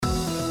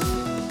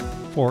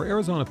For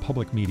Arizona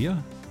Public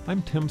Media,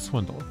 I'm Tim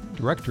Swindle,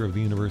 Director of the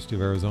University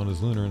of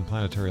Arizona's Lunar and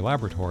Planetary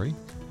Laboratory,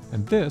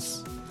 and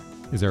this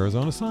is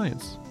Arizona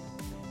Science.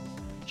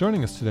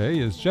 Joining us today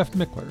is Jeff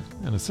Mickler,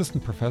 an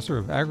Assistant Professor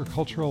of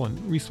Agricultural and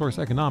Resource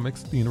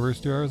Economics at the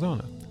University of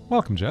Arizona.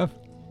 Welcome, Jeff.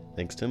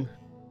 Thanks, Tim.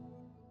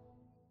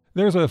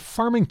 There's a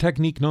farming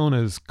technique known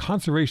as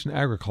conservation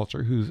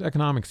agriculture, whose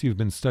economics you've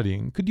been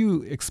studying. Could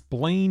you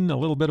explain a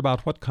little bit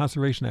about what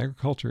conservation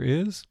agriculture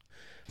is?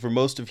 For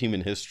most of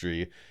human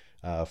history,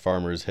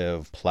 farmers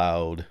have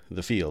plowed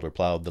the field or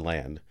plowed the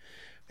land.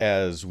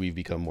 As we've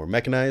become more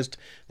mechanized,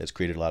 that's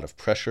created a lot of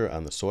pressure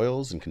on the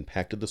soils and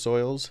compacted the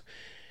soils.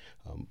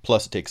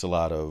 Plus, it takes a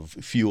lot of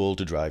fuel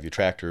to drive your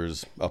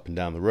tractors up and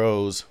down the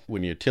rows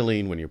when you're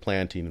tilling, when you're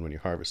planting, and when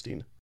you're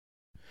harvesting.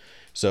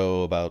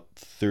 So about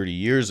 30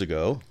 years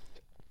ago,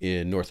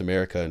 in North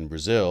America and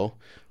Brazil,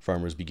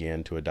 farmers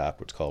began to adopt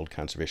what's called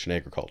conservation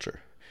agriculture.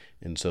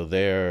 And so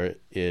they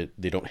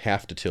don't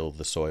have to till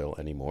the soil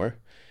anymore.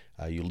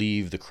 You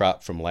leave the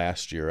crop from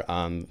last year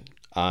on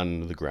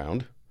the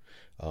ground.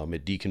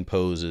 It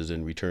decomposes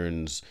and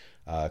returns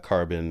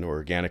carbon or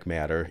organic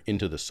matter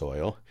into the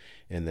soil,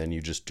 and then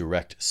you just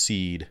direct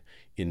seed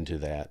into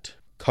that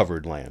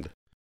covered land.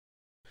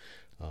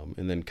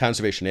 And then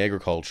conservation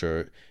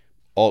agriculture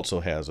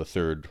also has a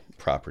third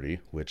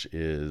property, which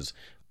is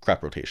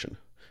crop rotation.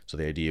 So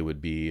the idea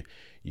would be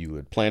you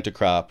would plant a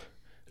crop.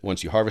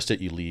 Once you harvest it,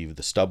 you leave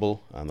the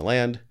stubble on the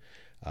land.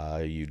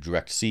 You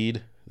direct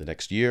seed the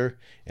next year,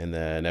 and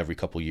then every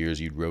couple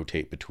years you'd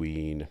rotate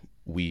between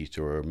wheat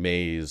or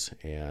maize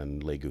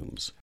and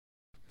legumes.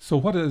 So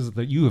what is it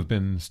that you have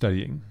been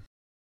studying?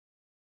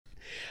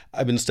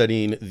 I've been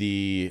studying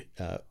the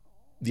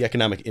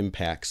economic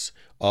impacts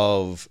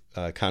of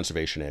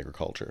conservation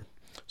agriculture.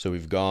 So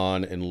we've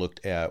gone and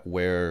looked at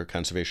where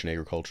conservation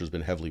agriculture has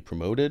been heavily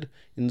promoted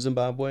in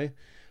Zimbabwe,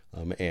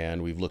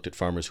 and we've looked at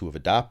farmers who have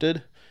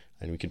adopted,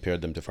 and we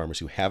compared them to farmers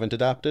who haven't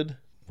adopted.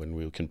 When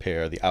we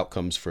compare the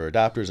outcomes for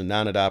adopters and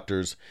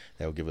non-adopters,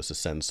 that will give us a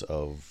sense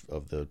of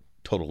the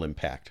total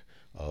impact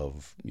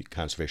of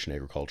conservation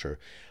agriculture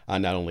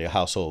on not only a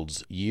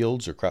household's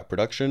yields or crop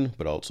production,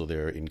 but also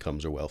their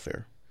incomes or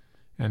welfare.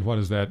 And what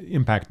has that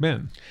impact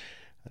been?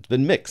 It's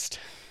been mixed.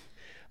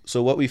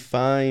 So what we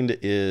find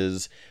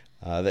is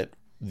that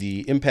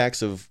the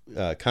impacts of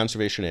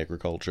conservation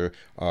agriculture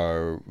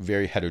are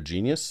very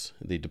heterogeneous.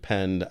 They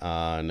depend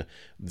on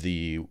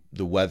the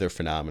weather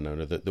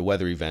phenomenon or the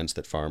weather events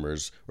that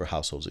farmers or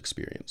households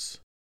experience.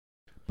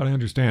 But I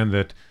understand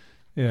that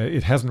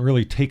it hasn't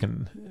really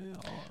taken.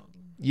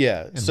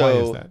 Yeah. And so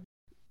why is that?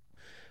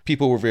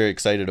 People were very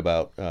excited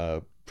about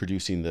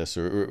producing this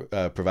or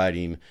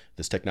providing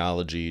this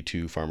technology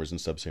to farmers in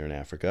sub-Saharan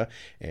Africa.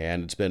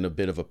 And it's been a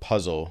bit of a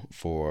puzzle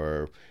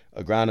for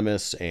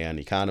agronomists and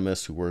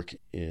economists who work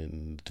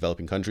in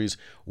developing countries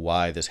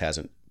why this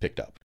hasn't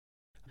picked up.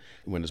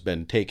 When it's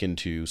been taken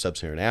to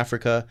sub-Saharan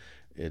Africa,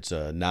 it's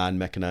a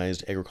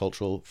non-mechanized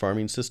agricultural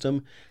farming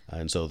system.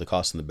 And so the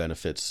costs and the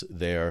benefits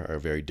there are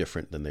very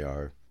different than they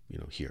are,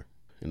 here.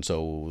 And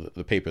so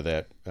the paper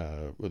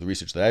or the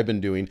research that I've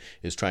been doing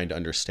is trying to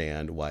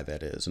understand why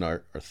that is. And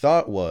our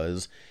thought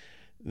was,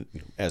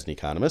 as an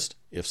economist,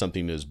 if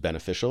something is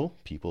beneficial,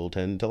 people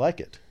tend to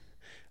like it.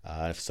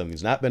 If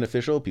something's not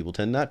beneficial, people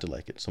tend not to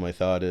like it. So my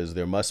thought is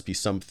there must be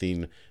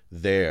something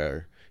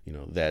there,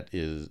 that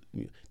is,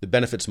 the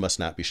benefits must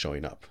not be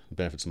showing up. The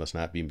benefits must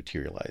not be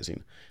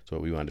materializing. So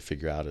what we wanted to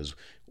figure out is,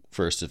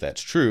 first, if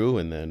that's true,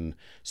 and then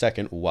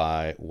second,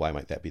 why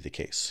might that be the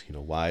case?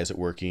 Why is it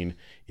working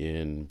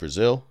in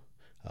Brazil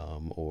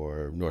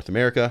or North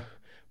America,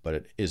 but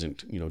it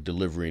isn't,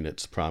 delivering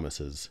its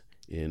promises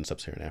in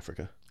sub-Saharan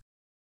Africa?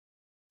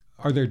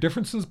 Are there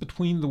differences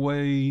between the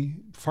way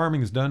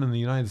farming is done in the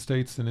United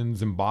States and in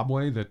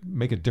Zimbabwe that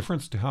make a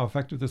difference to how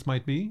effective this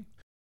might be?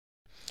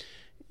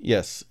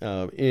 Yes.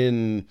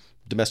 In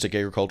domestic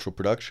agricultural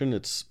production,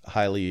 it's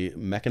highly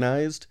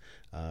mechanized,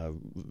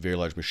 very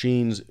large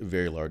machines,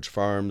 very large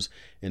farms.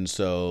 And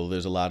so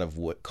there's a lot of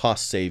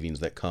cost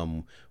savings that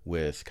come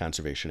with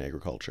conservation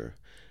agriculture.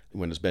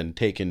 When it's been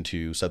taken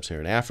to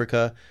sub-Saharan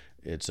Africa,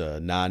 it's a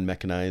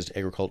non-mechanized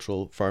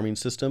agricultural farming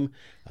system.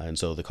 And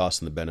so the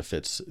costs and the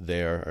benefits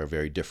there are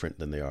very different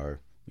than they are,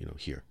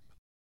 here.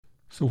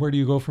 So where do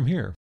you go from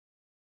here?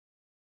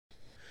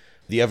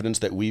 The evidence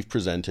that we've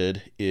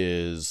presented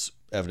is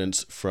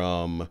evidence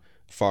from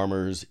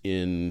farmers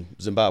in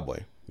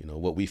Zimbabwe.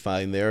 What we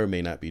find there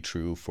may not be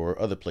true for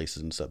other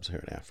places in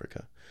sub-Saharan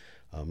Africa.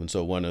 And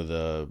so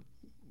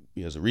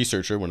as a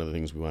researcher, one of the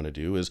things we want to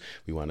do is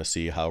we want to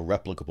see how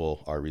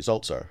replicable our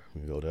results are.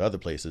 We go to other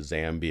places,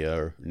 Zambia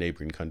or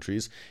neighboring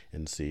countries,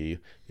 and see,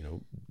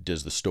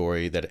 does the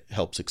story that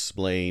helps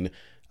explain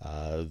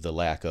the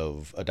lack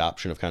of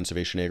adoption of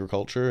conservation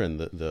agriculture and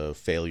the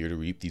failure to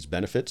reap these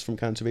benefits from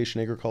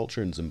conservation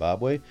agriculture in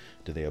Zimbabwe,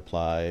 do they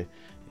apply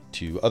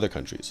to other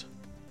countries?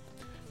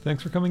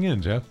 Thanks for coming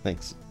in, Jeff.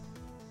 Thanks.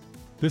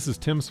 This is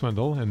Tim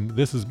Swindle, and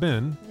this has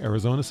been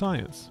Arizona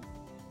Science.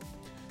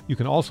 You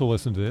can also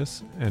listen to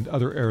this and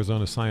other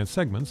Arizona Science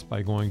segments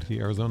by going to the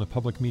Arizona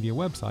Public Media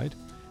website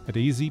at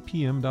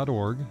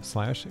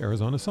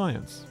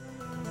azpm.org/ArizonaScience.